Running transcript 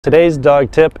Today's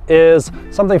dog tip is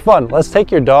something fun. Let's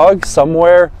take your dog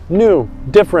somewhere new,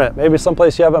 different, maybe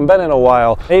someplace you haven't been in a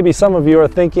while. Maybe some of you are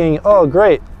thinking, oh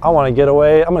great, I want to get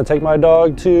away. I'm going to take my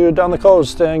dog down the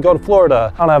coast and go to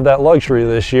Florida. I don't have that luxury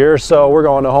this year, so we're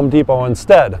going to Home Depot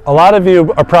instead. A lot of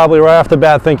you are probably right off the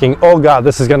bat thinking, oh God,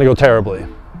 this is going to go terribly.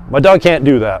 My dog can't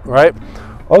do that, right?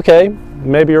 Okay,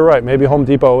 maybe you're right. Maybe Home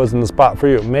Depot isn't the spot for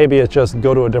you. Maybe it's just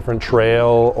go to a different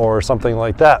trail or something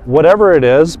like that. Whatever it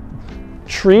is,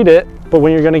 treat it, but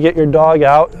when you're going to get your dog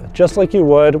out, just like you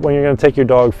would when you're going to take your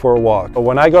dog for a walk. But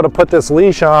when I go to put this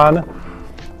leash on,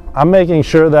 I'm making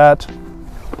sure that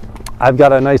I've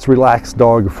got a nice relaxed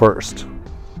dog first,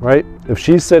 right? If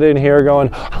she's sitting here going,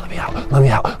 oh, let me out, let me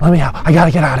out, let me out, I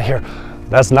gotta get out of here.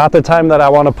 That's not the time that I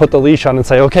want to put the leash on and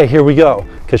say, okay, here we go,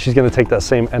 because she's going to take that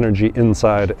same energy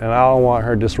inside, and I don't want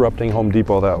her disrupting Home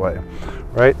Depot that way,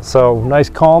 right? So nice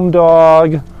calm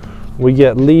dog, we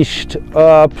get leashed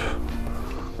up.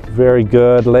 Very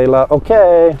good, Layla.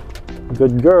 Okay,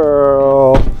 good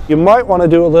girl. You might want to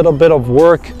do a little bit of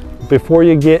work before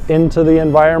you get into the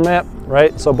environment,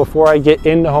 right? So before I get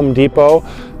into Home Depot,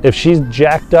 if she's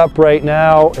jacked up right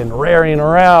now and rearing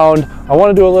around, I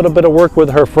want to do a little bit of work with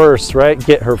her first, right?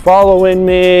 Get her following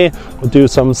me. We'll do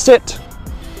some sit.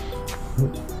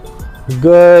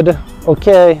 Good,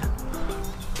 okay.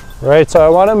 Right, so I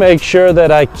want to make sure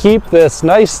that I keep this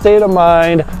nice state of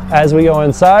mind as we go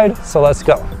inside, so let's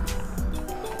go.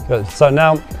 Good. So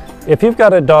now, if you've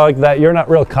got a dog that you're not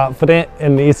real confident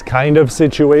in these kind of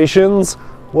situations,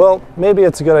 well, maybe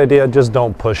it's a good idea, just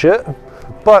don't push it.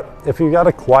 But if you got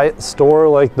a quiet store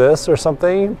like this or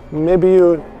something, maybe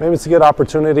it's a good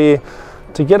opportunity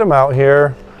to get them out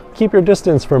here. Keep your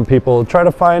distance from people. Try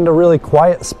to find a really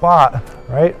quiet spot,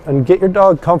 right? And get your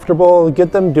dog comfortable,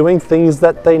 get them doing things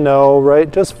that they know,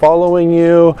 right? Just following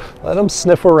you, let them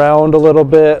sniff around a little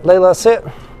bit. Layla, sit.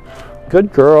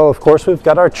 Good girl. Of course, we've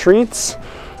got our treats.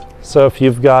 So if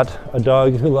you've got a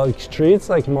dog who likes treats,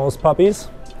 like most puppies,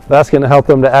 that's gonna help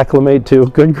them to acclimate to.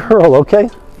 Good girl, okay?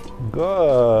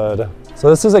 Good. So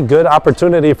this is a good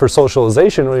opportunity for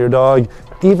socialization with your dog,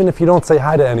 even if you don't say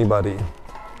hi to anybody.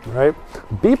 Right?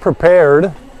 Be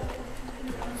prepared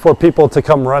for people to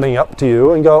come running up to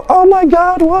you and go, oh my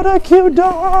God, what a cute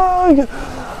dog,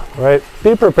 right?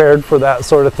 Be prepared for that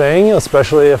sort of thing,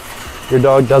 especially if your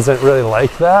dog doesn't really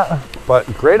like that. But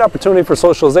great opportunity for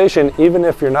socialization, even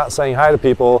if you're not saying hi to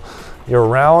people, you're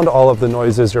around all of the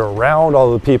noises, you're around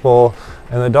all the people,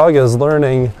 and the dog is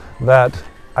learning that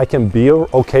I can be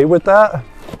okay with that,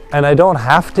 and I don't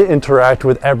have to interact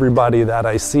with everybody that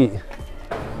I see.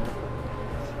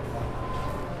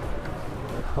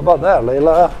 How about that,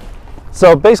 Layla?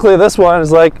 So basically this one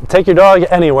is like, take your dog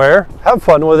anywhere, have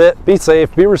fun with it, be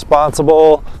safe, be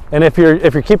responsible. And if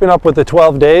you're keeping up with the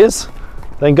 12 days,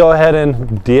 then go ahead and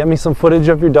DM me some footage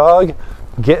of your dog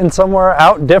getting somewhere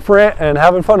out different and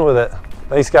having fun with it.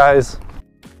 Thanks, guys.